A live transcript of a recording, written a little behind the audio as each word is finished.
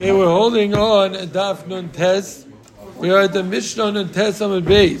Okay, we're holding on Daf Nun Tes. We are at the Mishnah Nun Tes Amud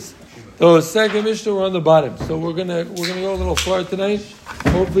Beis. The second Mishnah, we're on the bottom. So we're gonna go a little far tonight.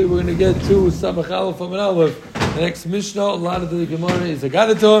 Hopefully, we're gonna get to Samach Aleph Amud Aleph. The next Mishnah, a lot of the Gemara is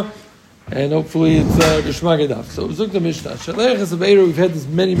Agadato, and hopefully it's Geshmak Daf. So Zuk the Mishnah. Hamelechs Abeiro. We've had this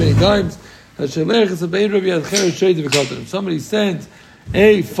many times. Hamelechs Abeiro b'yad cheresh sheita v'katan. If somebody sends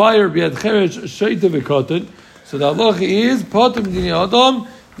a fire b'yad cheresh sheita v'katan, so the halacha is patum dini adam.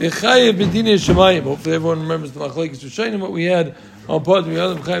 Hopefully everyone remembers the hamelechs Rishonim what we had on Patum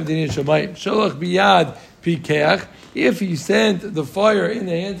Yadam Chayav Dinei Shamayim. Shalach biyad pikeach. If he sent the fire in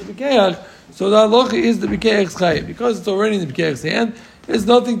the hands of the pikeach, so the halacha is the pikeach's chayav. Because it's already in the pikeach's hand, it's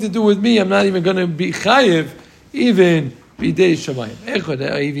nothing to do with me. I'm not even going to be chayav, even bidei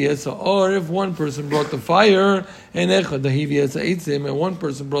Shamayim. Or if one person brought the fire, and one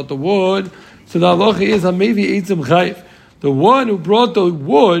person brought the wood, so the halacha is hamevi eitzim chayav. The one who brought the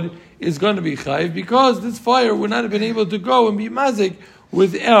wood is going to be chayiv because this fire would not have been able to go and be mazik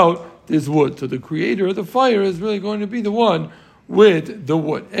without this wood. So the creator of the fire is really going to be the one with the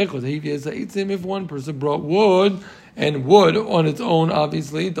wood. If one person brought wood, and wood on its own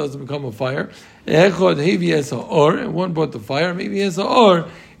obviously doesn't become a fire, and one brought the fire, maybe or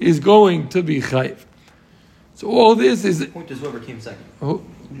is going to be chayiv. So all this is. The point is whoever came second.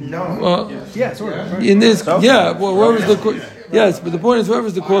 No. Yes. In this, yeah. Well, whoever's the yes, but the point is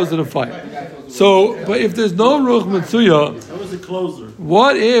whoever's the closer to the fire. So, but if there's no ruach mitzuya, that was the closer.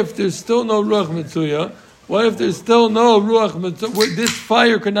 What if there's still no ruach mitzuya? What if there's still no ruach mitzuya? This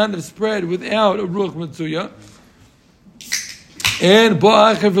fire could not have spread without a ruach mitzuya. And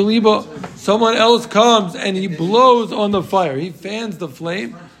someone else comes and he blows on the fire. He fans the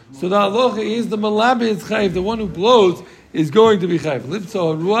flame. So the halacha is the malabe is chayiv. The one who blows is going to be chayiv.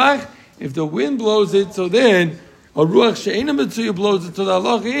 Lipso ruach. If the wind blows it, so then a ruach she'ena mitzuya blows it. So the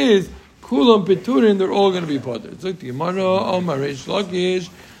halacha is kulam peturin. They're all going to be potter. So the Gemara Omar Reish Lakish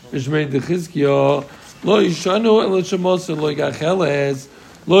Mishmei Dechizkiya Lo Yishanu El Shemos Lo Yigacheles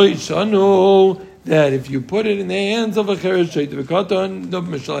Lo Yishanu. That if you put it in the hands of a cheresh sheita v'katan, the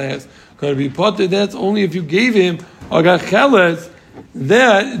Mishnah has going to be potter. That's only if you gave him a gacheles.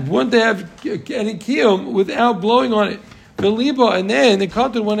 That wouldn't have any kiyum without blowing on it. And then the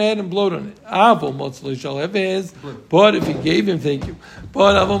katan went ahead and blowed on it. But if he gave him, thank you.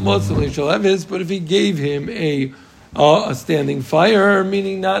 But if he gave him a standing fire,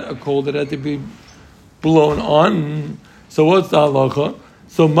 meaning not a coal that had to be blown on. So what's the halacha?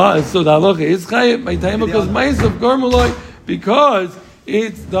 So the halacha is chayim by time because ma'asav garmuloi, because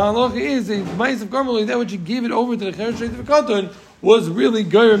it's the halacha is ma'asav garmuloi, that which you gave it over to the cheresh sheita v'katan was really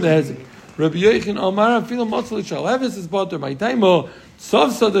goyim the hezek. Rabbi Yechon Amar Afila Motzli Shalevis is butter. My taimo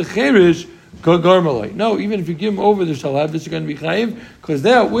tzavsa the cheresh kagarmaloi. No, even if you give him over the shalevis, you're going to be chayiv because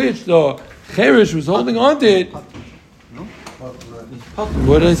that which the cheresh was holding on to it.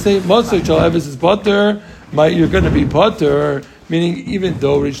 What did I say? Motzli Shalevis is butter. You're going to be butter. Meaning, even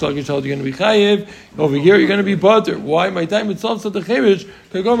though Rish Lakish told you're going to be chayiv, over here you're going to be butter. Why? My time it's tzavsa the cheresh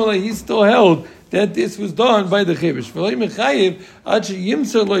kagarmaloi. He still held that this was done by the cheresh. There's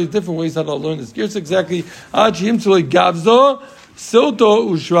different ways how to learn this. Here's exactly gavzo, silto,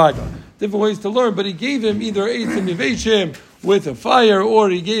 ushraga. Different ways to learn, but he gave him either eitzim yiveshim with a fire, or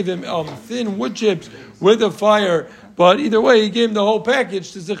he gave him thin wood chips with a fire. But either way, he gave him the whole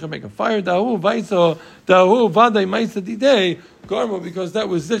package to zikr make a fire. Dahu vaisa, dahu vaday maisa didei garmo, because that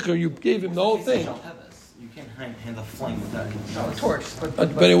was zikr. You gave him the whole thing. Hand the flame with that torch,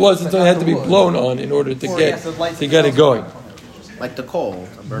 but it wasn't until it had to be blown on in order to get it going. Like the coal.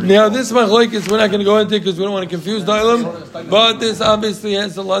 Now this machlokes we're not going to go into because we don't want to confuse the ilam, but this obviously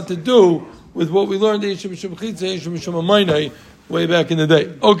has a lot to do with what we learned way back in the day.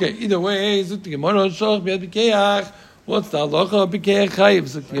 Okay, either way, what's the halacha b'keach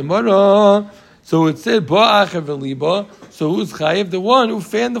chayiv? So it said ba'achav v'liba. So who's chayiv? The one who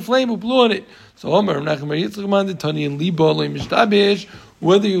fanned the flame, who blew on it. So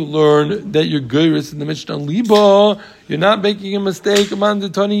whether you learn that you're goyrus in the Mishnah liba, you're not making a mistake. Or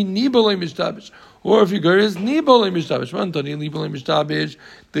if you're goyrus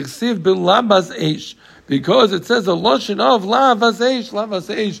because it says a lashon of lavas eish. Lavas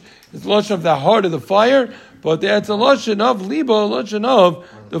eish is lashon of the heart of the fire, but that's a lashon of liba, a lashon of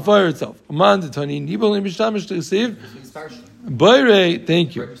the fire itself.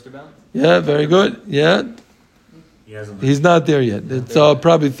 Thank you. Yeah, very good. Yeah. He's not there yet. It's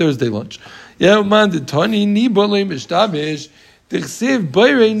probably Thursday lunch. Yeah, man, the Tani Nibolay Mishtabish, Tichsiv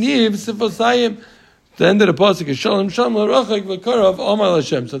Bayre Niv Sifosayim. The end of the pasuk is Shalom Shalom Larachak V'Karav Amal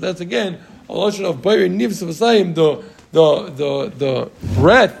Hashem. So that's again a lashon of Bayre Niv Sifosayim, the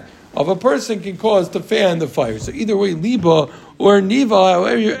breath of a person can cause to fan the fire. So either way, liba or niva,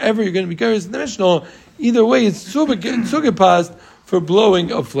 however you're going to be curious in the Mishnah, either way, it's sugipast for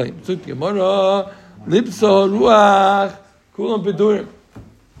blowing a flame. Zuk Gemara, lipso ruach, kulam pedurim.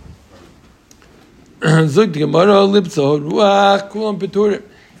 Zuk Gemara, lipso ruach, kulam pedurim.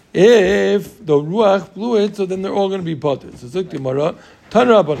 If the ruach blew it, so then they're all going to be potter. So Zuk Gemara,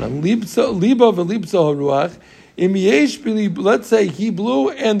 tanrabanan, liba v'lipso ruach. Let's say he blew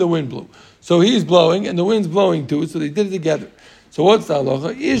and the wind blew. So he's blowing and the wind's blowing too, so they did it together. So what's the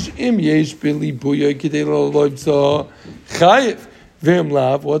halacha? Ish im yesh bili buya kidei lo loibsa chayiv v'im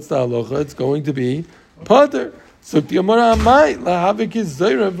lav. What's the halacha? It's going to be pater. So the Gemara amai lahavik is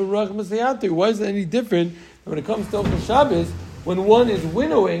zayra v'rach masayatu. Why is it any different when it comes to Shabbos? When one is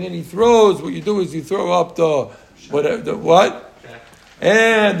winnowing and he throws, what you do is you throw up the what?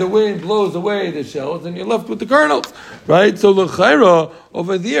 And the wind blows away the shells, and you're left with the kernels, right? So l'chayra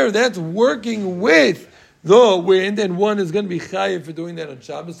over there, that's working with the wind, and one is going to be chayiv for doing that on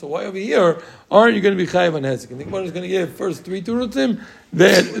Shabbos. So why over here aren't you going to be chayiv on Hezek? I think one is going to give first 3 turutzim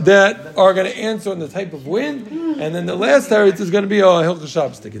that are going to answer on the type of wind, and then the last teretz is going to be a hilchos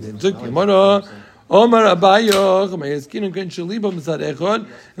Shabbos ticket. Omar Abayo,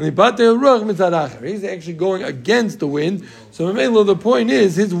 he's actually going against the wind. So the point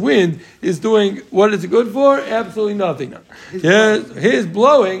is, his wind is doing, what is it good for? Absolutely nothing. His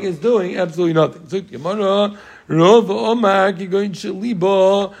blowing is doing absolutely nothing. He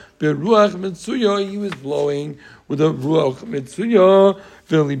was blowing with a ruach mitsuya.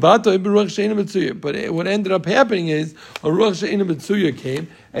 But what ended up happening is a ruach she'ena mitsuya came,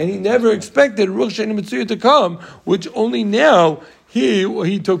 and he never expected ruach she'ena mitsuya to come, which only now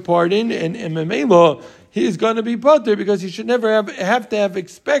he took part in, and Memela he's going to be pater because he should never have to have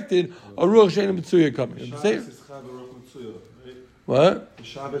expected a ruach she'ena mitsuya coming. What?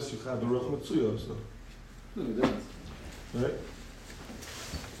 Shabbos you have the ruach mitsuya, so. Right?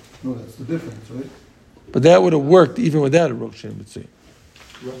 No, that's the difference, right? But that would have worked even without a ruach she'ena mitsuya.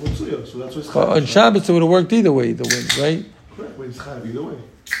 So that's what's on Shabbos it would have worked either way, the wind, right? Correct, but it's chayav either way.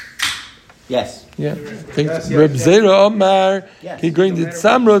 Yes. Yeah. Reb Zera Omar, he going to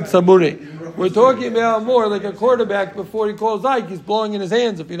Samrod Samure. We're talking about more like a quarterback before he calls Ike, he's blowing in his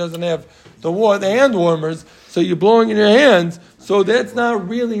hands if he doesn't have the hand warmers. So you're blowing in your hands. So that's not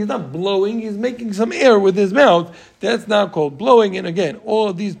really, he's not blowing, he's making some air with his mouth. That's not called blowing. And again, all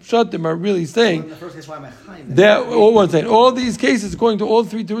of these pshatim are really saying that, all these cases, according to all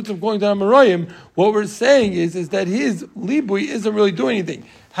 3 terutzim, according to Amarayim, what we're saying is that his libui isn't really doing anything.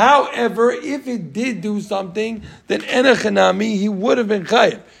 However, if it did do something, then enachanami, he would have been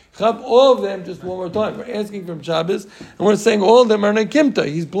chayiv. All of them, just one more time, we're asking from Shabbos, and we're saying all of them are nekimta.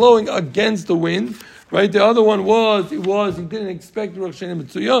 He's blowing against the wind, right? The other one he didn't expect ruach she'ena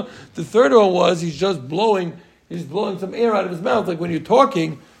mitsuya. The third one was, he's blowing some air out of his mouth, like when you're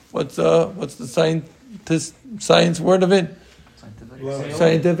talking, what's the science word of it?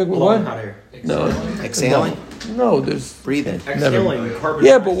 Scientific what? No. Exhaling? No, there's breathing. Exhaling carbon.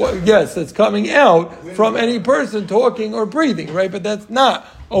 Yeah, but yes, it's coming out from any person talking or breathing, right? But that's not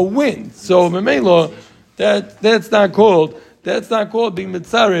a wind. So Memelo, that's not called being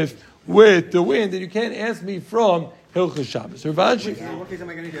mitzaref with the wind, and you can't ask me from Hilchos Shabbos. And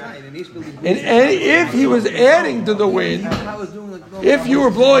if he was adding to the wind, if you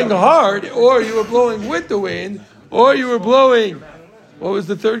were blowing hard, or you were blowing with the wind, or you were blowing, what was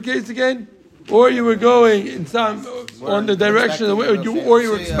the third case again? Or you were going in on the direction of the wind, or you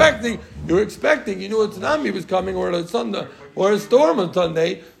were expecting, you knew a tsunami was coming, or a Sunday, or a storm on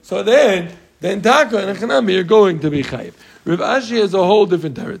Sunday. So then Taka and a Chanami, you're going to be chayiv. Rav Ashi has a whole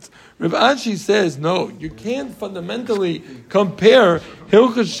different teretz. Rav Ashi says, no, you can't fundamentally compare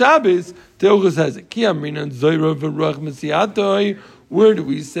Hilchos Shabbos to Hilchos Hezek. Ki amrinan zoyra v'ruach mesiatoi. Where do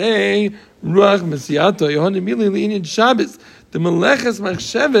we say ruach mesiatoi? Yohanim mili li'inyan Shabbos. The hamelechs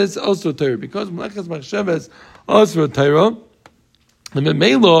machsheves also Torah, because hamelechs machsheves also Torah. And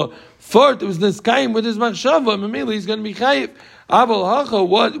Memelo fart, it was niskayim with his machshava. Memelo he's going to be chayiv. Aval hacha,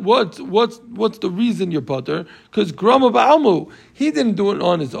 what's the reason you're potter? Because grama ba'almu, he didn't do it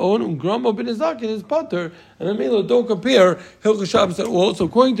on his own. Grama bin izakin is potter, and Memelo don't compare Hilchos Shabbos at all. So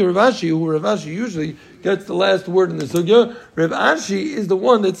according to Rav Ashi, who Rav Ashi usually gets the last word in the sugya, Rav Ashi is the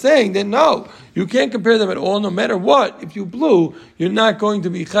one that's saying that no, you can't compare them at all. No matter what, if you blew, you're not going to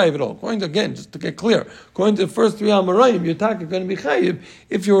be chayiv at all. According to, again, just to get clear, according to the first 3 Amarayim, you're going to be chayiv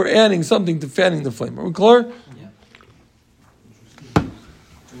if you were adding something to fanning the flame. Are we clear?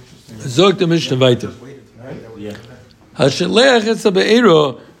 Zog the Mishnah weiter. Hasheleach es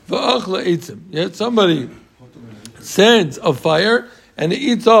be'ero v'achla eitzim. Yet somebody sends a fire and it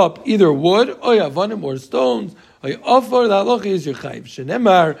eats up either wood or yavanim or stones. The halacha is your chayiv.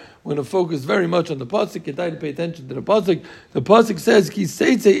 Shenemar, we're going to focus very much on the pasuk. You to pay attention to the pasuk. The pasuk says, "Ki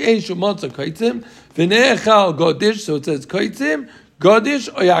seitze eishu matzah kaitzim v'neechal godish." So it says kaitzim, godish,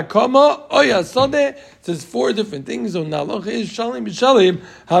 oyakama, oyasode. It says 4 different things. So the halacha is shalim b'shalim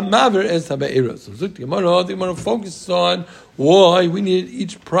hamaver es habe'era. So the Gemara focuses on why we need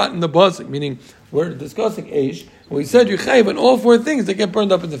each prat in the pasuk. Meaning, we're discussing eish. We said you chayiv on all 4 things that get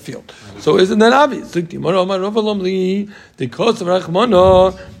burned up in the field. So isn't that obvious? The cost of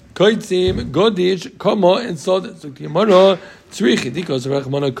rachmana, kaitzim, godish, kama, and sod. So Gemara tzrichi because of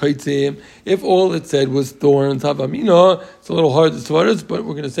rachmana kaitzim. If all it said was thorns, havamina, it's a little hard to svaris, but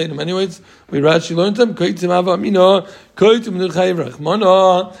we're going to say them anyways. We Rashi learned them. Kaitzim havamina, kaitzim nechayiv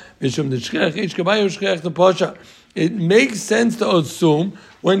rachmana, mishum neshchech ish kabayu shchech nepasha. It makes sense to assume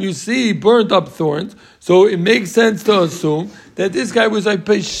when you see burnt up thorns. So it makes sense to assume that this guy was a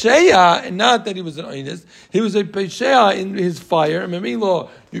pesheya, and not that he was an einus. He was a pesheya in his fire. Memilo,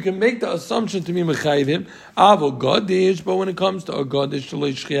 you can make the assumption to be mechayiv him. Avo godish, but when it comes to a godish to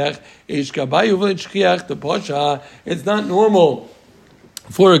leishchiach, ish kabayu v'leishchiach the pasha, it's not normal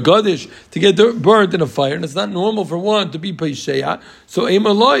for a gadish to get burnt in a fire, and it's not normal for one to be peisheya. So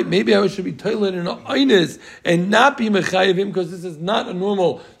emaloi, maybe I should be toilet in an einis and not be mechayiv him because this is not a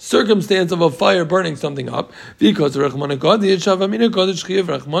normal circumstance of a fire burning something up. Because rachmana gadish havamina gadish chiyav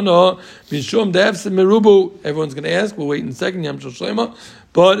rachmana mishum de'efsim merubu. Everyone's going to ask. We'll wait in a second. Yam shel shlema.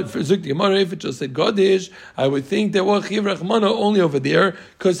 But if it just said Gadish, I would think that what Chiv Rachmana only over there,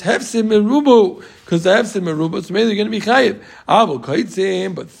 because Hefsim Merubu, because the Hefsim Merubu, so maybe they're going to be Chayiv. Avo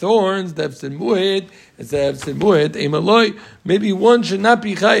Kaitzim, but thorns, the Hefsim Muhit, it's the Hefsim Muhit, Emaloi, maybe one should not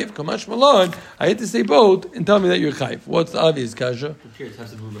be Chayiv. Kamash Malon, I had to say both and tell me that you're Chayiv. What's the obvious, Kasha?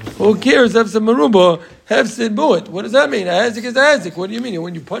 Who cares? Hefsim Merubu, Hefsim Muhit. What does that mean? A Hazik is a Hazik. What do you mean?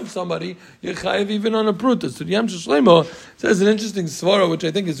 When you punch somebody, you're Chayiv even on a pruta. So the Yam Shlema says an interesting svara, which I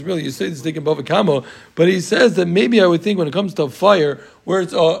think is really, you say this taking Bava Kama, but he says that maybe I would think when it comes to a fire, where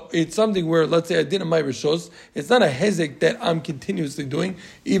it's something where, let's say I did a my rishos, it's not a hezek that I'm continuously doing,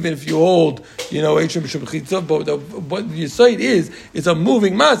 even if you hold, but the site is, it's a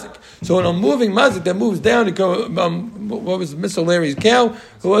moving mazik. So in a moving mazik that moves down, what was Miss O'Leary's cow?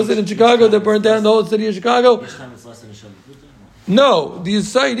 Who was it in Chicago that burned down the whole city of Chicago? No, the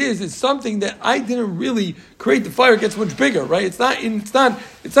site is something that I didn't really create. The fire gets much bigger, right? It's not a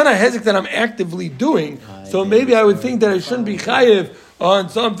hezek that I'm actively doing. So maybe I would think that I shouldn't be chayiv on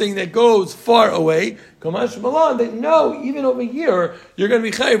something that goes far away. Kamash Malan, that no, even over here you're going to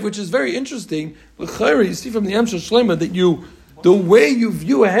be chayiv, which is very interesting. You see from the Amshel Shlema that the way you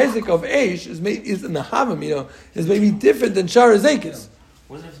view a hezek of eish is in the havam, is maybe different than shara zekis.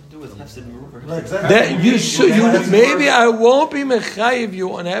 What does it have to do with Hefsid Meruba? That you should. Maybe I won't be mechayiv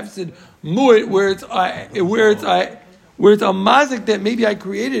you on Hefsid Mu'it where it's a mazik that maybe I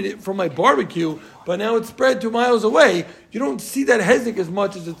created it from my barbecue, but now it's spread 2 miles away. You don't see that hezek as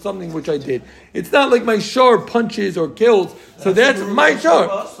much as it's something which I did. It's not like my shar punches or kills. So that's my shar.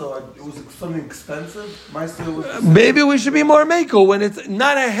 Also, it was something expensive. Maybe we should be more mako when it's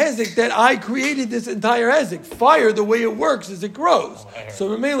not a hezek that I created this entire hezek. Fire, the way it works is it grows. So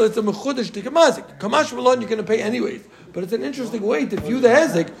Mamela, it's a mechudesh tikamazik. Kamash malon you're going to pay anyways. But it's an interesting way to view the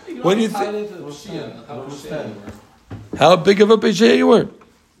hezek when you think. How big of a pesheya you were?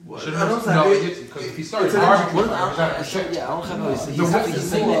 Because if he starts arguing, he's saying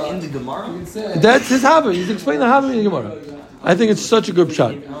that in the Gemara. That's his hava. He's explaining the hava in the Gemara. I think it's such a good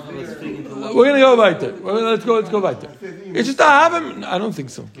shot. We're going to go weiter. Let's go weiter. It's just a hava. I don't think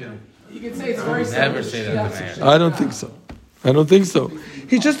so. You can say it's very simple. Never say that to man. I don't think so.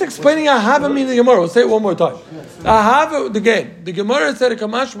 He's just explaining a hava meaning the Gemara. We'll say it one more time. A hava again. The Gemara said a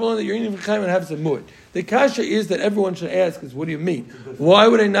kamash malon that you're eating chayim and have some mu'it. The kasha is that everyone should ask is, what do you mean? Why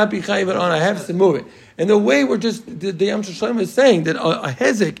would I not be chayiv on? I have to move it. And the way we're just, the Yam Shalom is saying that a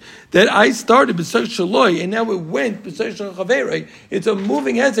hezek that I started b'sach shaloi and now it went b'sach shachaverei. It's a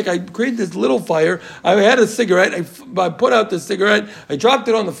moving hezek. I created this little fire. I had a cigarette. I put out the cigarette. I dropped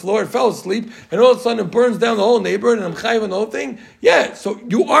it on the floor. I fell asleep, and all of a sudden it burns down the whole neighborhood, and I'm chayiv on the whole thing. Yeah, so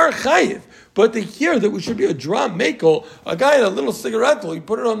you are chayiv. But to hear that we should be a drum makel, a guy had a little cigarette, he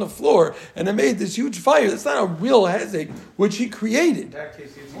put it on the floor, and it made this huge fire. That's not a real hezek, which he created.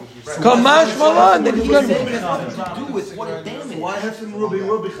 Kamash malan. Why have some ruby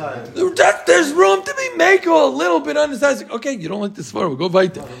chayiv? There's room to be makel a little bit on this hezek. Okay, you don't like this far, we'll go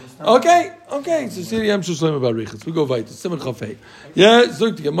weiter. Okay. So see the Yam Shalom about Riches. We go weiter. Simon Chafei. Yeah,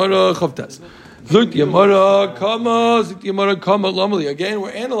 Zuk the Gemara Chavtas. Zuk Gemara Kama, Zuk Gemara Kama Lamali. Again,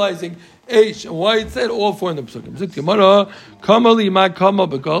 we're analyzing Eish. And why it said all four in the pasukim. Zuk Gemara, Kamali ma kama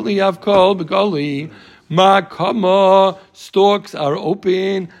begali avkol begali. Ma kama, stalks are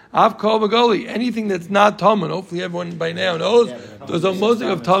open. Avkol begali. Anything that's not tam, and hopefully everyone by now knows, there's a mosaic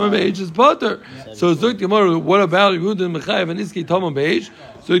of tam be'esh is butter. So Zuk Gemara, what about Yehuda Mechayev and Iski tam be'esh?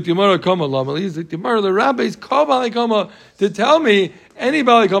 Zuk Gemara kama lamali. Zuk Gemara, the rabbis call Bali Kama to tell me any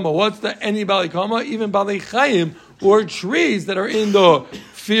Bali Kama. What's the any Bali Kama? Even Bali Chayim or trees that are in the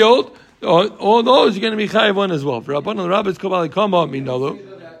field. All those you're going to be chayiv on as well. For Rabban the rabbis call Bali Kama minalu.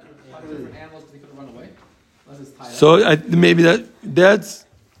 So maybe that's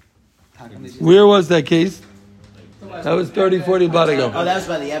where was that case? That was 30, 40 blood ago. Oh, that was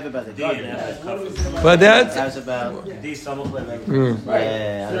by the Ever by the garden. But that was about Right.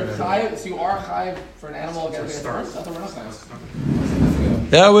 Yeah, So you are chayiv for an animal against first? That's what we're not chayiv.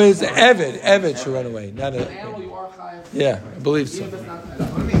 that was Evid should run away, not An animal you are chayiv. Yeah, I believe so.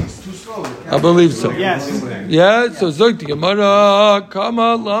 What do you mean? It's too slow. I believe so. Yes. Yeah. So Zok the Gemara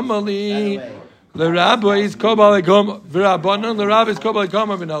Kama Lamali. The rabbi is called Bali Kama. The Rabbanan, the rabbi is called Bali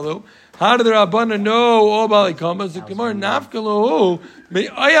Kama b'nalu. How do the Rabbanan know all Bali Kama? So Gemara Nafkalu me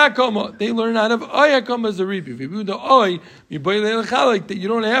Ayakama. They learn out of Ayakama as a review. If you do Ay, you buy that you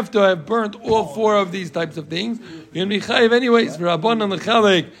don't have to have burnt all four of these types of things. You're gonna be chayiv anyways. For Rabbanan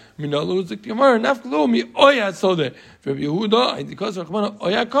lechalek minalu. So Gemara Nafkalu me Ayasode. For Yehuda, and because of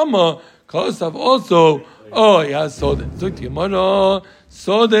Ayakama, because of also Ayasode. So Gemara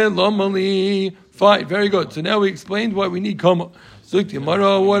Sode Lomali. Fine, very good. So now we explained why we need Kama. Zuk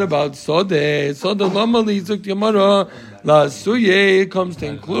Gemara, what about Sode? Sode Lomali, Zuk Gemara, La Suye comes to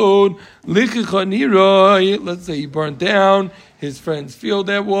include Lichicha Niroi. Let's say he burnt down his friend's field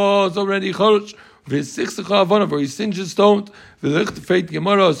that was already Chorosh. V'sichsecha avana, where he singes stones. V'licht feit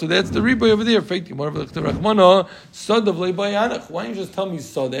Gemara. So that's the riboy over there. Feit Gemara, v'licht Rachmana. Sod of Leibayanach. Why don't you just tell me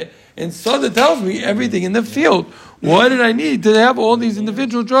Sode? And Sode tells me everything in the field. Why did I need to have all these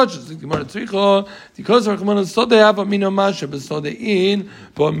individual judges? Because Rachmana Sode have a mina masha b'Sode in,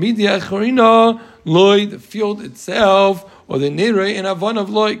 but media charina loy, the field itself, or the nirei and avon of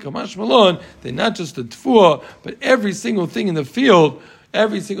loy kamash malon. They're not just the tfuah, but every single thing in the field.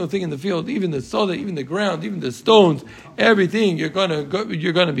 Every single thing in the field, even the soda, even the ground, even the stones, everything you're gonna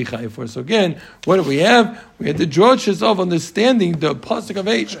be chayiv for. So again, what do we have? We had the drushes of understanding the pasuk of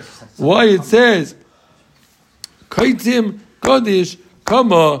H. Why it says kaitim, kadish,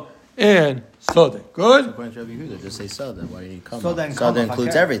 kama, and soda. Good. According to Rabbi Yehuda, just say soda. Why do you need kama? Soda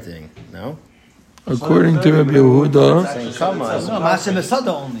Includes everything. No. According to Rabbi Yehuda, Saying kama. No, Masha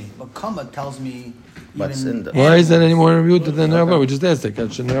Masada only. But Kama tells me. What's in the? why is that any more Rabbi Yehuda than Rabbi? We just asked that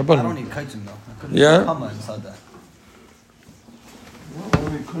question. I don't need kaitim though. I couldn't Yeah? say Kama and Sada.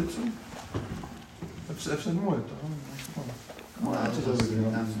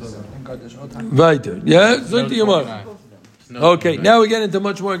 Weiter. Yeah? Zuk the Gemara. Okay, now we get into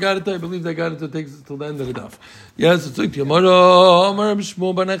much more Garita. I believe that Garita takes us till the end of the daf. Yes, it's like Yamara, Amar Rabbi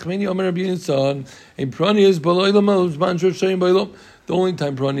Shmuel Bar Nachmani, Amar Rabbi Yisrael, and Pranias Baloilam Uzman Shayim Bailam. The only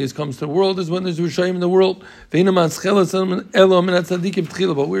time Pranias comes to the world is when there's Rishayim in the world. But where does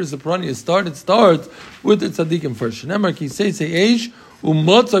the Pranias start? It starts with the Tzadikim first. Shnemar ki say eish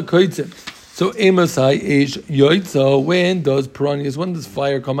umatza koitzim. So Emasai eish yoitza. When does Pranias? When does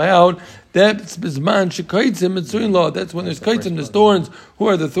fire come out? That's bisman shekaitzim mitzuin law. That's when there's kaitzim, there's thorns. Who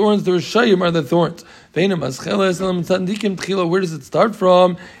are the thorns? The Rishayim are the thorns. Where does it start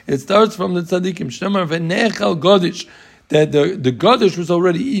from? It starts from the tzadikim. Shnemar v'nechal godish. That the godish was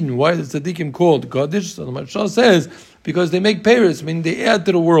already eaten. Why is the tzadikim called godish? So the Mashal says because they make peiros, meaning they add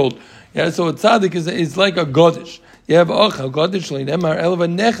to the world. Yeah, so a tzaddik is like a godish. You have ochal godish leinemar elva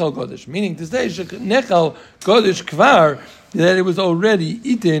nechal godish, meaning to say nechal godish kvar, that it was already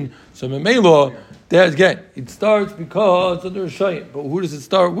eaten. So memelo, there again, it starts because of the Rishayim. But who does it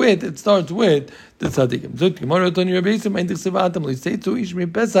start with? It starts with the tzaddikim.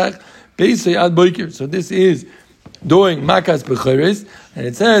 So this is doing makas bechiris, and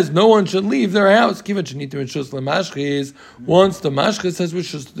it says no one should leave their house. Once the mashchis says we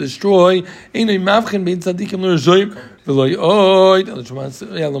should destroy, and them,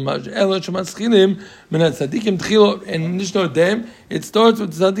 it starts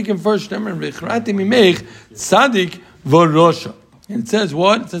with tzadikim first. And it says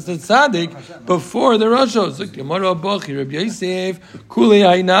what? It says the tzaddik before the rasha.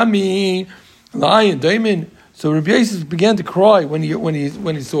 So Rabbi Yosef began to cry when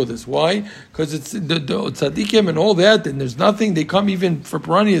he saw this. Why? Because it's the tzaddikim and all that, and there's nothing. They come even for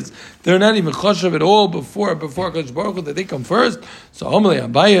piranhas. They're not even chashav at all before Hakadosh Baruch Hu, that they come first. So Amalei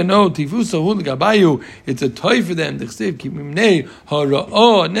Abaya no tivusahu l'gabayu. It's a toy for them. D'chsev kimimnei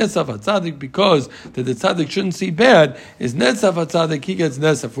hara'ah nesaf hatzadik, because that the tzaddik shouldn't see bad is nesaf hatzadik. He gets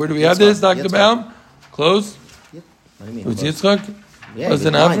nesaf. Where do we have this, Dr. Baum? Close. What do you mean? Who's Yitzchak? Yeah, was he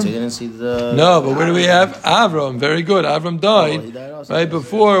it died, Avram? so you didn't see the... No, but where do we have Avram? Very good. Avram died, he died also. right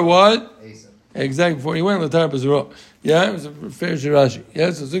before what? Exactly, before he went Latar Bazura. Yeah, it was a fair Shirashi.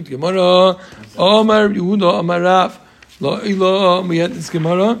 Yeah, so Zuk Gemara, Omar Yehuda, Omar Rav. La Ilah, we had this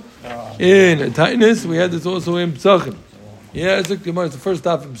Gemara in Titus. We had this also in Pesachim. Yeah, Zuk Gemara, it's the first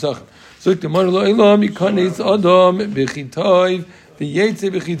half in Pesachim. Zuk Gemara, La Ilah, Mikanis Adam, Bechitoiv, V'yetze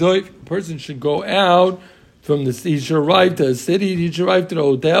Bechitoiv. A person should go out from the, he should arrive to a city, he should arrive to the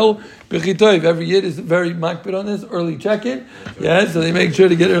hotel. Bechitoiv, every year is very makbid on this, early check-in. Yeah, so they make sure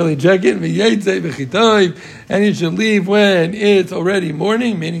to get early check-in. V'yetze Bechitoiv, and you should leave when it's already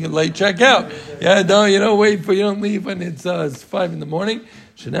morning, meaning a late check-out. Yeah, no, you don't leave when it's 5 in the morning.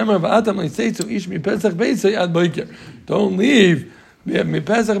 Don't leave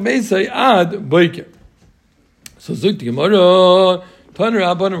mipesach beisay ad boiker. So Zuk the Gemara, Taner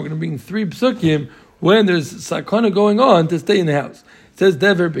Abban, we're going to bring 3 psukim when there's sakana going on to stay in the house. It says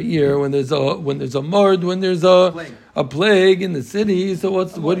Dever Be'ir, when there's a mord, when there's a plague in the city. So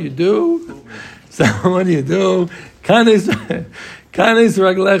what do you do? So what do you do? Kanes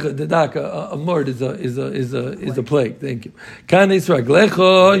raglecha dedaka. A mord is a plague. Thank you. Kanes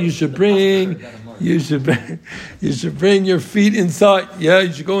raglecha. You should bring your feet inside. Yeah,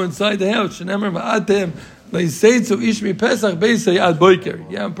 you should go inside the house. Shenemer ma'atem.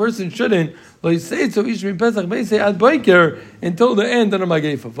 Yeah, a person shouldn't until the end of the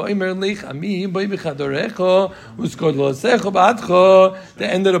Magefa. The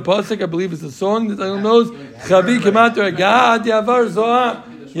end of the pasuk, I believe, is a song that everyone knows.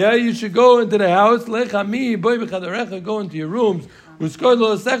 Yeah, you should go into the house, go into your rooms,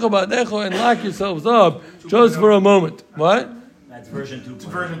 and lock yourselves up just for a moment. What? That's version 2.0. It's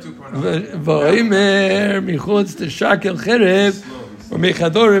version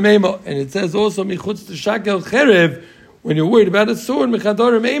 2.0. And it says also michutz to shakel cherev, when you're worried about a sword,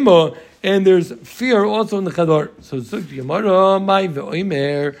 mechadorim emo, and there's fear also in the chador. So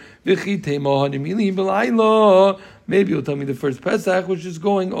maybe you'll tell me the first Pesach, which is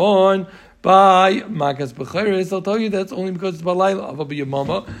going on by Makas Becheres. I'll tell you that's only because it's Balayla. I'll be your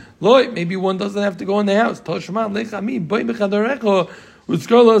mama. Loi, maybe one doesn't have to go in the house. Toshman lechami boy mechadorecho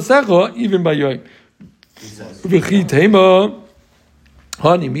utzkol secho even by yoy. V'chitema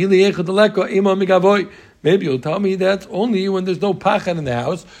hani mili echadaleko ima migavoy. Maybe you'll tell me that's only when there's no pachan in the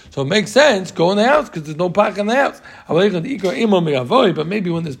house. So it makes sense, go in the house because there's no pachan in the house. But maybe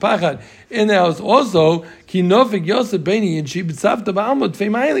when there's pachan in the house also,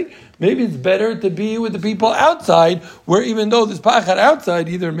 maybe it's better to be with the people outside, where even though there's pachan outside,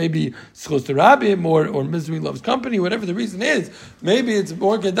 either maybe schos to rabim or misery loves company, whatever the reason is, maybe it's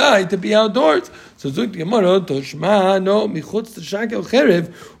more kedai to be outdoors. So Zuk Gemara, Toshma, no, michutz to shakel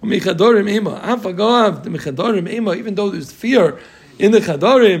cherev, u'michadorim ima, afagav, the michadorim ima, even though there's fear in the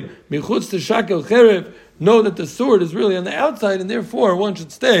chadorim, michutz to shakel cherev, know that the sword is really on the outside, and therefore one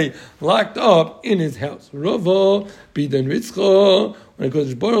should stay locked up in his house. Ravo, Bidan Ritzcho, when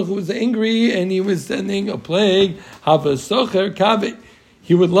Hakadosh Baruch Hu was angry and he was sending a plague, Havasocher Kave,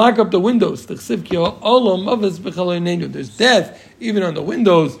 he would lock up the windows. There's death even on the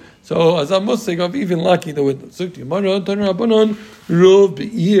windows. So as I'm musik of even locking the windows.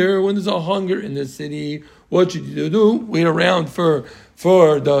 When there's a hunger in the city, what should you do? Wait around for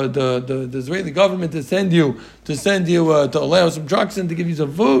the Israeli government to send you to allow some trucks in to give you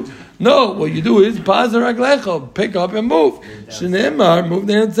some food. No, what you do is pick up and move. Shneimar, move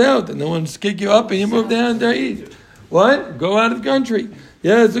down south, and no one's kick you up and you move down there east. What? Go out of the country.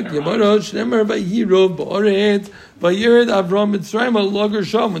 Yes, Gemara Shneimar vayirov ba'aretz vayired Avram Mitzrayim al lager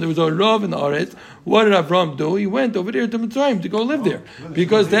sham. When there was a rav in the aretz, what did Avram do? He went over there to Mitzrayim to go live there,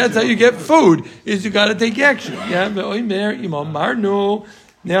 because that's how you get food. Is you got to take action. Yeah, now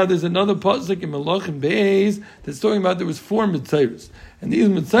there's another pasuk in Malachim Beis that's talking about there was 4 Mitzayros, and these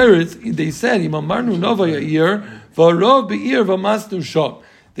Mitzayros they said Imam Marnu Nova Yair v'Rav Be'ir v'Masnu Sham.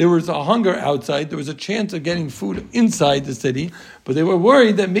 There was a hunger outside. There was a chance of getting food inside the city, but they were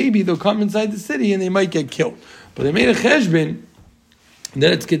worried that maybe they'll come inside the city and they might get killed. But they made a cheshbon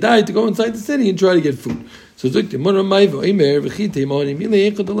that it's kedai to go inside the city and try to get food. So maybe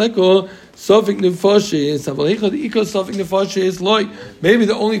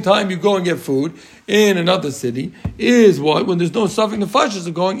the only time you go and get food in another city is what? When there's no suffering nefashos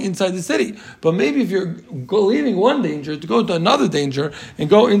of going inside the city. But maybe if you're leaving one danger to go to another danger and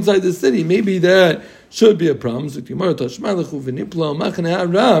go inside the city, maybe that should be a problem. They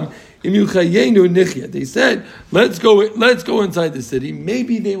said, let's go inside the city.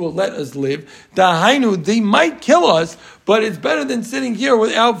 Maybe they will let us live. They might kill us, but it's better than sitting here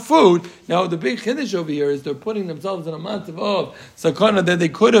without food. Now, the big chiddush over here is they're putting themselves in a matzav of sakana that they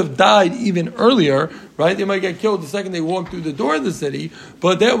could have died even earlier, right? They might get killed the second they walk through the door of the city,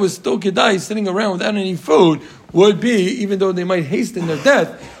 but that was still kedai, sitting around without any food, would be, even though they might hasten their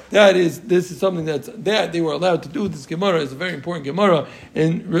death. This is something that they were allowed to do. This Gemara is a very important Gemara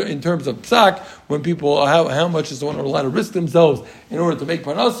in terms of psak, when people, how much is someone allowed to risk themselves in order to make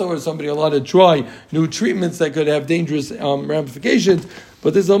parnasa, or somebody allowed to try new treatments that could have dangerous ramifications.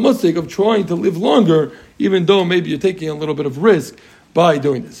 But there's a mistake of trying to live longer, even though maybe you're taking a little bit of risk by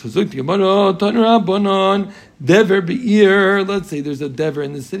doing this. Let's say there's a dever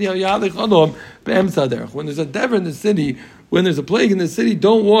in the city. When there's a dever in the city, when there's a plague in the city,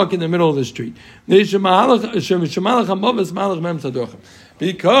 don't walk in the middle of the street. Because the Malach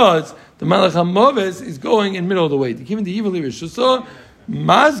HaMoves is going in the middle of the way. Even the evil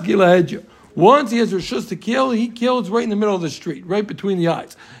once he has reshus to kill, he kills right in the middle of the street, right between the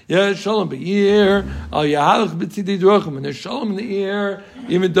eyes. Yeah, shalom be'ir, al yahalach b'tzidei drachim, and there's shalom in the ear,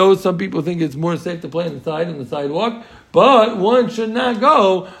 even though some people think it's more safe to play on the sidewalk, but one should not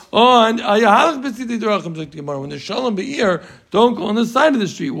go on al yahalach b'tzidei drachim, like the Gemara. When there's shalom be'ir, don't go on the side of the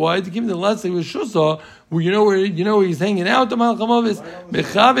street. Why? To give him the last thing with shusa, where you know where he's hanging out. The Malach HaMoves,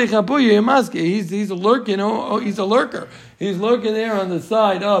 he's a lurker. He's a lurker. He's lurking there on the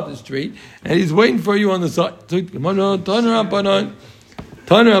side of the street, and he's waiting for you on the side.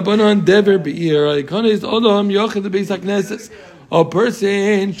 A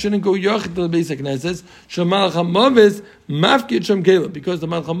person shouldn't go yochid to the Beis HaKnesses. Shemalach HaMoves mafkid shem kelim, because the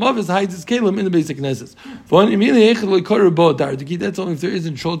Malach HaMoves hides his kelim in the Beis HaKnesses. That's only if there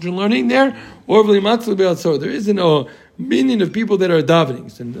isn't children learning there, or there isn't a meaning of people that are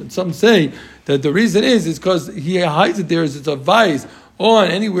davening. And some say that the reason is because he hides it there, is it's a vice on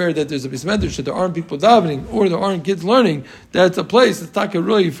anywhere that there's a bismedrash that there aren't people davening or there aren't kids learning. That's a place that's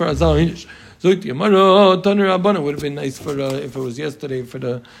takarui for Azal Hinish. So the Gemara, Tanur Rabbanan would have been nice for if it was yesterday for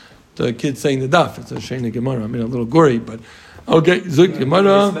the kids saying the daf. It's a shame the Gemara. I mean, a little gory, but okay. Zuk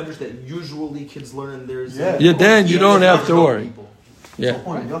Gemara. That usually kids learn. There's then you don't have to worry. Yeah.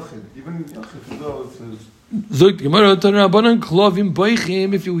 Zuk Gemara, Tanur Rabbanan, Klovim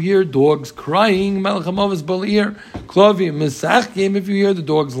Boichim. If you hear dogs crying, Malach HaMoves Baliir. Klovim Mesachim. If you hear the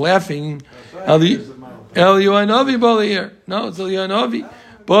dogs laughing, El Yoanavi Baliir. No, it's El Yoanavi.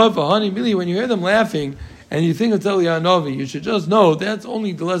 But for honey, really, when you hear them laughing and you think it's Elianovi, you should just know that's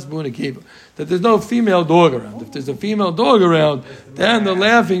only the less Buna Kiva. That there's no female dog around. If there's a female dog around, then they're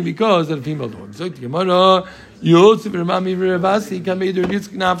laughing because of the female dog.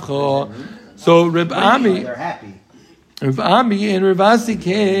 So Reb Ami, They're happy. Reb Ami and Reb Asi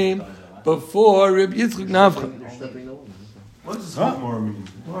came before Reb Yitzchak Navcha. What does Chokmah mean?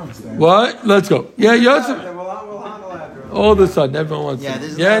 What? Let's go. Yeah, Yosef. All of a sudden, everyone wants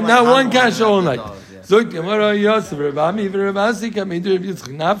to. Yeah, not one kasha all night. Zok Gemara Yosef, Reb Ami and Reb Asi came into Reb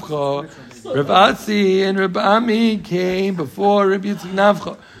Yitzchak Navcha. Reb Asi and Reb Ami came before Reb Yitzchak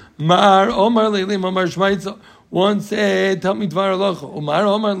Navcha. Mar Omar Leilim Omar Shmaitza. One said, "Tell me Dvar Halacha." Omar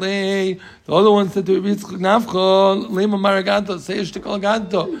Omar Lei. The other one said to Reb Yitzchak Navcha, "Leim Omar Agato, say Shtikol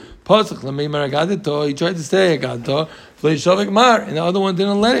Agato." Pasuk Leim Omar Agato. He tried to say Agato. Flei Shavik Mar, and the other one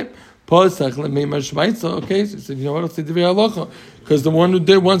didn't let him. Pasuk Leim Omar Shmaitza. Okay, so he said, "You know what? I'll say Dvar Halacha." Because the one who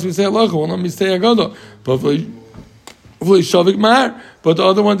did once we say halacha won't let me say agadah. But shavik mar. But the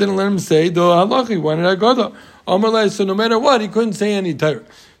other one didn't let him say the halacha. He wanted agadah. Amalei. So no matter what, he couldn't say any Torah.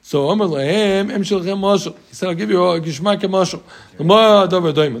 So Amalei emshilchem mashal. He said, "I'll give you a gishmak mashal." The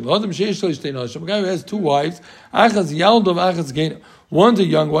guy who has two wives, achaz yaldov, achaz gena. One's a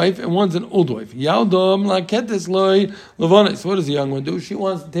young wife and one's an old wife. Yaldom laketes loy levanis. So what does the young one do? She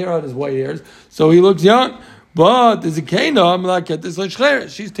wants to tear out his white hairs, so he looks young. But there's a kainam like this like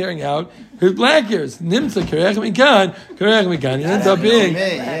she's tearing out his black hairs. Nimsa kerech mikan. He ends up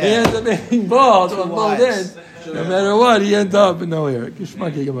being bald on both ends. No matter what, he ends up with no hair. Okay,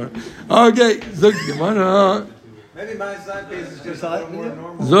 Zuk Gemara. Maybe my side piece is just a little more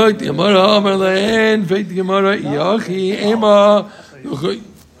normal. Zuk Gemara, Amar Lein, Feit Gemara, Yachi, Ema.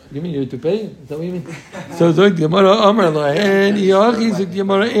 You mean your toupee? Is that what you mean? So Zuk Gemara, Amar Lein, Yachi, Zuk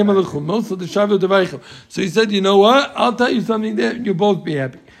Gemara, Ema Lechum. Most of the Shavot Devaychim. So he said, you know what? I'll tell you something that you'll both be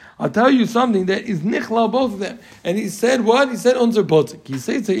happy. I'll tell you something that is nichlal both of them. And he said what? He said unzer pozik. He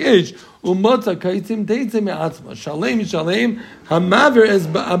said yesh umotza kaitzim teitzim me'atzma shalem hamaver es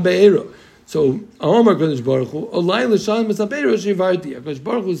ba'abeiro. So Omar Kodesh Baruch Hu Olay l'shalem es ba'abeiro shivarti. Kodesh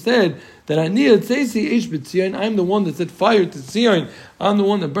Baruch Hu said that I need tzeisi ish b'tzion. I'm the one that set fire to Tzion. I'm the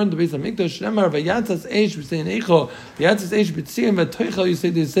one that burned the base of Mikdash. Shemar v'yatzas eish b'sein eicho v'yatzas eish b'tzion v'toichal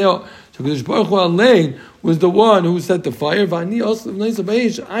yisei d'iseo. So Kodesh Baruch Hu Alein was the one who set the fire. V'ani also v'neisa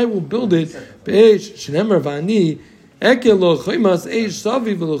b'eish. I will build it b'eish. Shemar v'ani ekelo choimas eish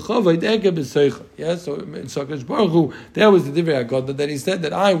savi v'lochovayd eke b'seicha. Yes, so Kodesh Baruch Hu, that was the divrei HaGodah that he said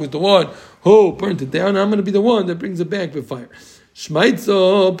that I was the one who burnt it down. I'm going to be the one that brings it back with fire.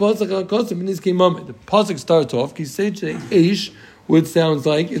 Shmaitzo pasuk hakosim in this moment. The pasuk starts off kisei eish, which sounds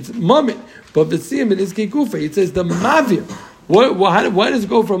like it's moment, but v'siyim in this kufa it says the mavir. Why does it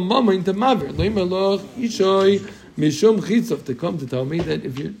go from moment to mavir? Leimer ishoy mishum chitzov to come to tell me that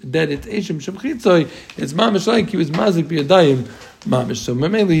that it's eish mishum chitzoy, it's mamish like he was mazik biyadayim mamish. So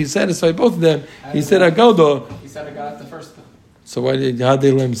mainly he satisfied both of them. He said Agoda. He said I got the first. So how did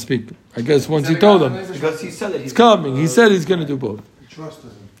they let him speak? I guess once he told them. Because he said that it's coming. He said he's going to do both.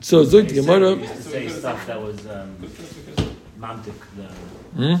 So Zoyt Gemara. He used to say stuff that was mamtik.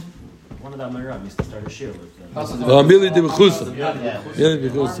 One of the Amiram used to start a shir with. Mili de Bechusa. Yeah.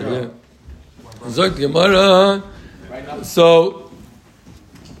 Zoyt Gemara. So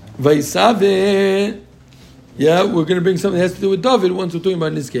Vaisave. Yeah, we're going to bring something that has to do with Dovid once we're talking about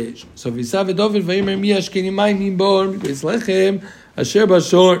in this case. So Vaisave Dovid Vaymer Miyashkeni Mayim Bor Beis Lechem Asher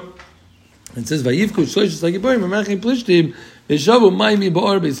Bashor. It says Vayivku Shlosh Sagiborim Memachim Plishtim Veshavu Mayim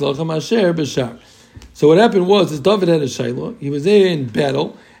Bor Beis Lechem Asher Bashar. So what happened was David had a shiloh. He was in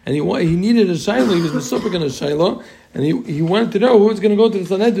battle and he needed a shiloh. He was Mesopik on a shiloh, and he wanted to know who was going to go to the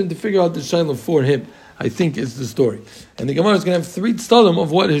Sanhedrin to figure out the shiloh for him. I think is the story. And the Gemara is going to have 3 tzadim of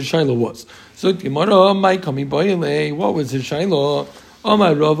what his shiloh was. So the Gemara, my coming boile, what was his shiloh?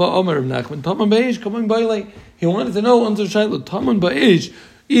 Omar Rava, Omar Rav Nachman, Taman Baish, coming boile. He wanted to know on the shiloh, Taman Baish,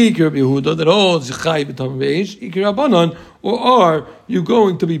 Ikir Behuda, that all Zichai B'Taman Baish, Ikir Abanon, or are you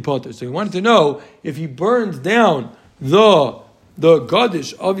going to be potter? So he wanted to know if he burns down the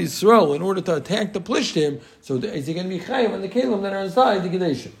Gadish of Yisrael in order to attack the Plishtim, so is he going to be Chayiv on the Kalim that are inside the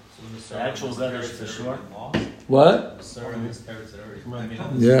Gedeshim? The actual Gadish for sure. What?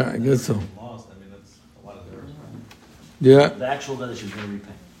 Yeah, I guess so. Yeah. The actual Gadish he was going to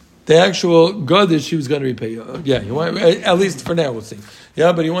repay. The actual Gadish he was going to repay. Yeah, at least for now we'll see.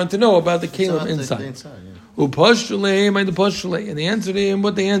 Yeah, but he wanted to know about the Kalim inside. And they answered him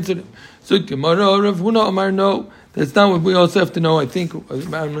what they answered him. So Gemara Rav Huna Amar no. That's not what we also have to know. I think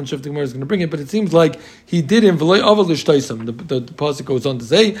I'm not sure if the Gemara is going to bring it, but it seems like he didn't. The pasuk goes on to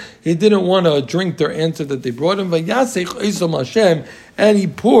say he didn't want to drink their answer that they brought him. And he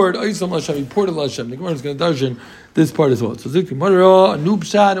poured Hashem. He poured it Hashem. The Gemara is going to darshan this part as well. So Zik Gemara a new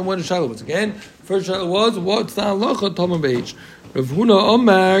pshat and what a shiloh was again. First shiloh was what's the halacha Tamar Beis. Rav Huna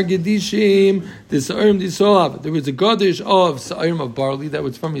Omar Gedishim the Sa'arim Disolav. There was a Gadish of Sa'arim of barley that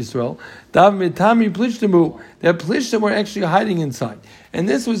was from Israel. Dav Mitami Plishtimu. That Plishtim were actually hiding inside. And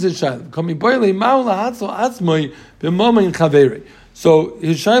this was his shiloh. Kami Boile Maula Hatzel Atzmoi B'Momin Chaveri. So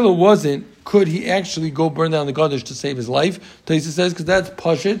his shiloh wasn't, could he actually go burn down the Gadish to save his life? Taisa says, because that's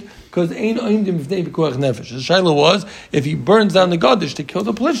Pashit, because Ein Oimdim V'nei B'Koach Nefesh. His shiloh was, if he burns down the Gadish to kill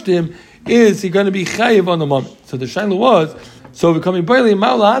the Plishtim, is he going to be Chayiv on the moment? So the shiloh was, so becoming barely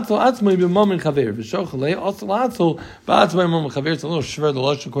maula atzel atzmai b'momen chaver v'shochalei also atzel b'atzmai b'momen chaver. It's a little shver the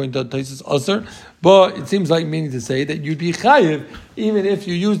lush according to Taisus Aser, but it seems like meaning to say that you'd be chayiv even if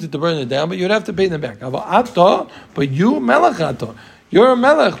you used it to burn it down, but you'd have to pay them back. But you melech ato, you're a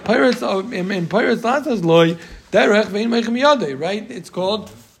melech. Pirates in pirates latzas loy derech vein meichem yadei. Right? It's called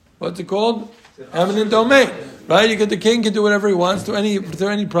what's it called? Eminent domain. Right? The king can do whatever he wants to any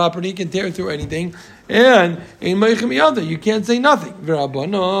property, he can tear through anything. And in Meichem Yada, you can't say nothing.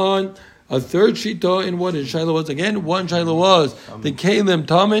 V'Rabbanon, a third shita in what his shiloh was again. One shiloh was the Kalim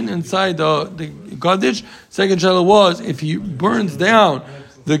Tamin inside the Gadish. Second shiloh was if he burns down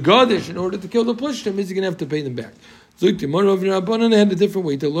the Gadish in order to kill the Plishtim, is he going to have to pay them back? Zukti Morov Rabbanon had a different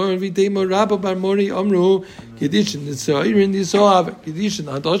way to learn. V'Teimo Rabba Bar Mori Amru Kedishin the Sa'ir the Soav Kedishin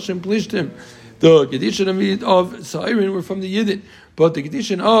Hadoshim Plishtim. The Kedishin of Sa'irin were from the Yidden, but the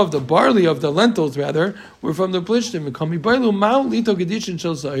Kedishin of the barley, of the lentils rather, were from the Plishtim.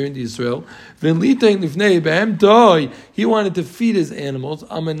 He wanted to feed his animals. The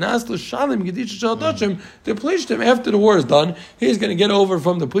Plishtim, after the war is done, he's going to get over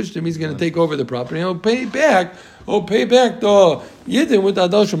from the Plishtim, he's going to take over the property, and he'll pay back the Yidden with the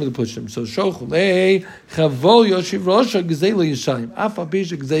Adoshim with the Plishtim. So Shochulei Chavol Yoshiv Rosha Gzela Yishayim Afa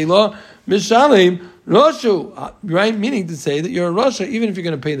Bisha Gzela Mishalim Roshu. Right, meaning to say that you're a Rosha even if you're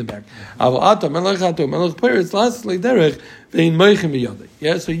going to pay them back.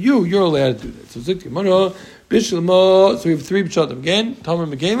 Yeah, so you're allowed to do that. So Zuk Gemara Bishlamo. So we have three pshatim again. Tamar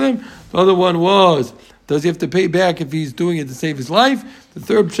Megalim. The other one was, does he have to pay back if he's doing it to save his life? The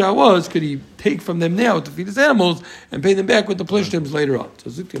third pshat was, could he take from them now to feed his animals and pay them back with the plishtims later on? So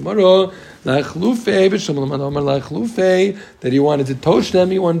Zuk Gemara that he wanted to tosh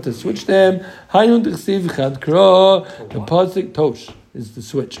them, he wanted to switch them. The pasuk tosh is the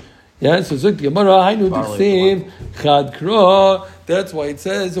switch. Yeah, so Zuk Gemara chad kra. That's why it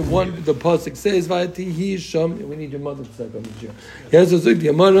says the pasuk says Vayatihi Sham. We need your mother to start on the chair. Yeah, so Zuk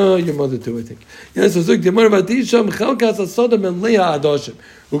Gemara, your mother too, I think. Yeah, so Zuk Gemara Vayatihi Sham chelkas asodam and leah adoshim.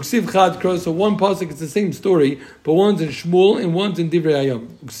 Uksiv chad kra. So one pasuk is the same story, but one's in Shmuel and one's in Divrei Hayam.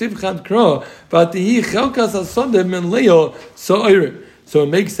 Uksiv chad kra Vayatihi chelkas asodam and leah so'irim. So it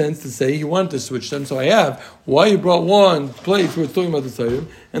makes sense to say you want to switch them. So I have why you brought one place where it's talking about the Sayyim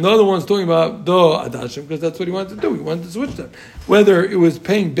and the other one's talking about the Adashim, because that's what he wanted to do. He wanted to switch them. Whether it was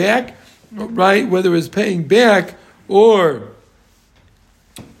paying back, right? Whether it was paying back or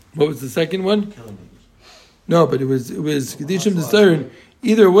what was the second one? No, but it was Kedishim the Sayyim.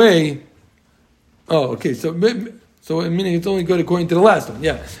 Either way. Oh, okay. So meaning it's only good according to the last one.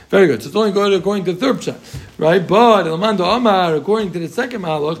 Yeah, very good. So it's only good according to the third pshat, right? But Elamando Amar, according to the second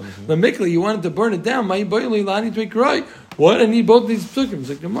malach, Lamikli, you wanted to burn it down. My boyli lani right. What? I need both of these psukim.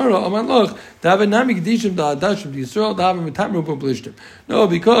 Like Gemara, Amar Loch, David Nami Gedishim da Adashim Yisrael David Mitamru Plishtim. No,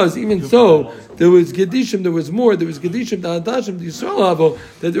 because even so, there was Gedishim. There was more. There was Gedishim da Adashim Yisrael Avo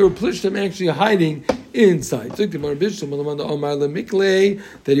that there were Plishtim actually hiding inside. That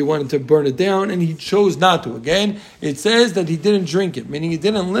he wanted to burn it down and he chose not to. Again, it says that he didn't drink it, meaning he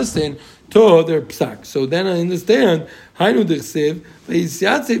didn't listen to their psak. So then I understand. It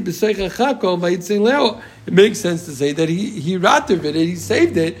makes sense to say that he rattered it, he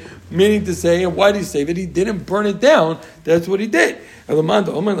saved it, meaning to say, and why did he save it? He didn't burn it down. That's what he did.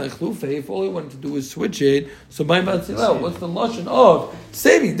 If all he wanted to do was switch it, so what's the lashon of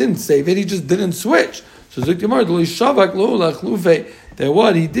saving? He didn't save it, he just didn't switch. So that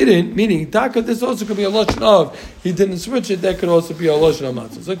what he didn't, meaning taka, this also could be a lashon of he didn't switch it. That could also be a lashon of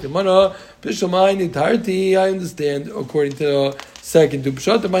matzah. I understand according to the second two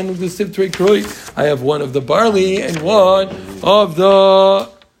pshat. I have one of the barley and one of the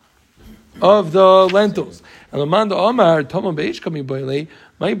lentils. And Lamanda Omar Tomam Beish Kami Boile,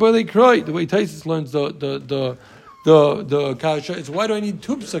 my Boile Kroy. The way Taisus learns the kasha is, why do I need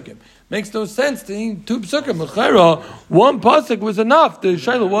two psukim? Makes no sense to need two psukim. One pasuk was enough. The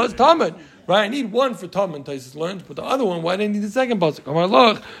shaila was Talmud. Right, I need one for Talmud, Taisus learns, but the other one, why do I need the second pasuk?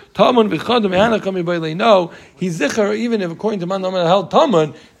 No, he's zichar, even if according to Man Amar held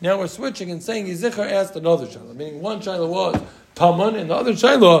Talmud, now we're switching and saying he's zichar asked another shaila, meaning one shaila was Talmud, and the other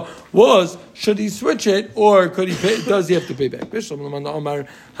shaila was, should he switch it, or could he pay, does he have to pay back?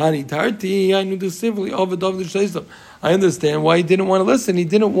 I understand why he didn't want to listen. He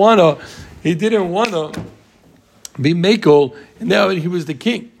didn't want to be makel, and now he was the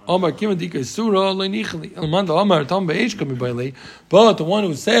king. But the one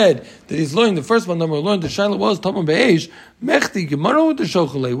who said that he's learning, the first one that we learned, the shaila was Tamar Be'esh, Mechti, Gemara with the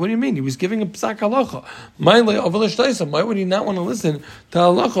Shochalei. What do you mean? He was giving a psak halacha. Why would he not want to listen to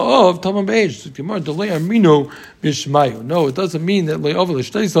halacha of Tamar Be'esh? No, it doesn't mean that it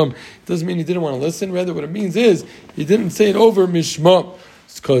doesn't mean he didn't want to listen. Rather, what it means is he didn't say it over Mishma.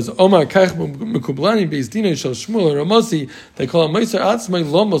 Because Omar Kach Mekublani Bezdina Shal Shmuel Ramasi, they call him Meiser Atzmai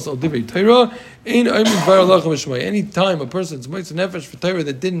Lomos Al Divrei Torah. Any time a person's Meiser Nefesh for Torah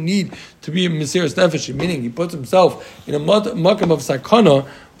that didn't need to be a Mesiras Nefesh, meaning he puts himself in a makam of sakana,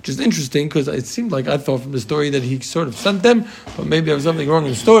 which is interesting because it seemed like I thought from the story that he sort of sent them, but maybe there was something wrong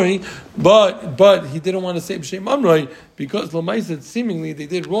in the story. But he didn't want to say B'Shem Amroi because Lamaisa seemingly they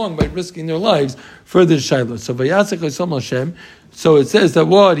did wrong by risking their lives for this Shiloh. So Vayasek Yisam Hashem. So it says that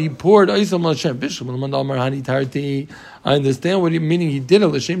what he poured Yisam Hashem Bishlam Amar Hani Tarti. I understand what he meaning. He did it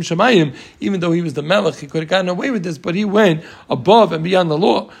l'shem shemayim, even though he was the melech. He could have gotten away with this, but he went above and beyond the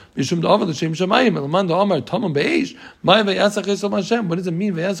law. Mishum da'av l'shem shemayim. Elaman da'amar tamam be'esh. Mai ve'yasach yisam Hashem. What does it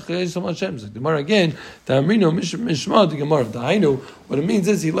mean ve'yasach yisam Hashem? So the Gemara again. Ta'amrino mishma the Gemara. Dahainu. What it means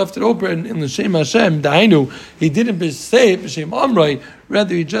is he left it open in l'shem Hashem. Dahainu. He didn't say it b'shem amrei.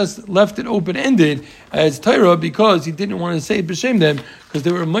 Rather, he just left it open-ended as Torah because he didn't want to say b'shem them because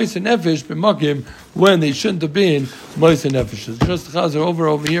they were Ma'aser Nefesh b'makim when they shouldn't have been Ma'aser Nefesh. Just Chazer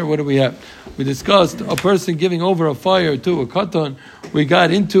over here. What do we have? We discussed a person giving over a fire to a katan. We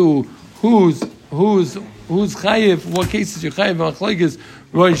got into who's chayiv, what cases you chayiv, hamelechs,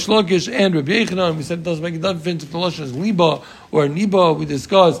 Rosh Lakish and Rabbi Yechanan. We said it doesn't make a difference if the lashon is liba or niba. We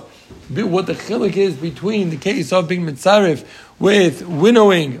discussed what the chiluk is between the case of being mitzaref with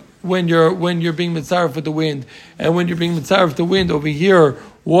winnowing when you're being mitzaref with the wind, and when you're being mitzaref with the wind over here,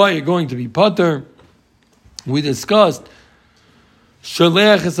 why you're going to be pater. We discussed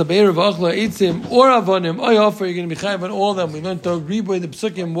Shalech is a beir of achla eitzim or avonim. I offer you're going to be chayav on all of them. We learned the riboy the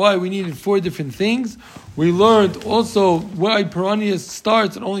psukim why we needed 4 different things. We learned also why Peranius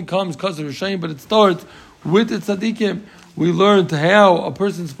starts. It only comes because of Rishayim, but it starts with the tzaddikim. We learned how a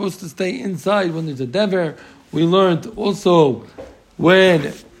person's supposed to stay inside when there's a dever. We learned also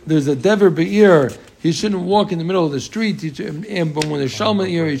when there's a dever be'ir, he shouldn't walk in the middle of the street. But when there's shalma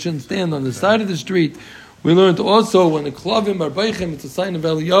ear, he shouldn't stand on the side of the street. We learned also when the klavim are beichim, it's a sign of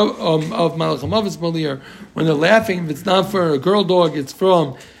Malach HaMavis Malir. When they're laughing, if it's not for a girl dog, it's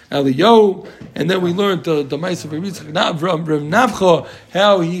from Eliyahu. And then we learned the Ma'aser of Rav Nafcha,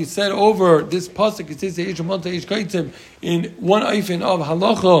 how he said over this pasuk, it says in one eifin of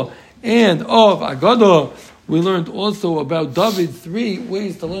halacha and of agada. We learned also about Dovid 3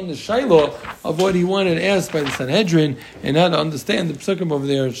 ways to learn the shayla of what he wanted asked by the Sanhedrin and how to understand the psukim over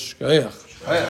there.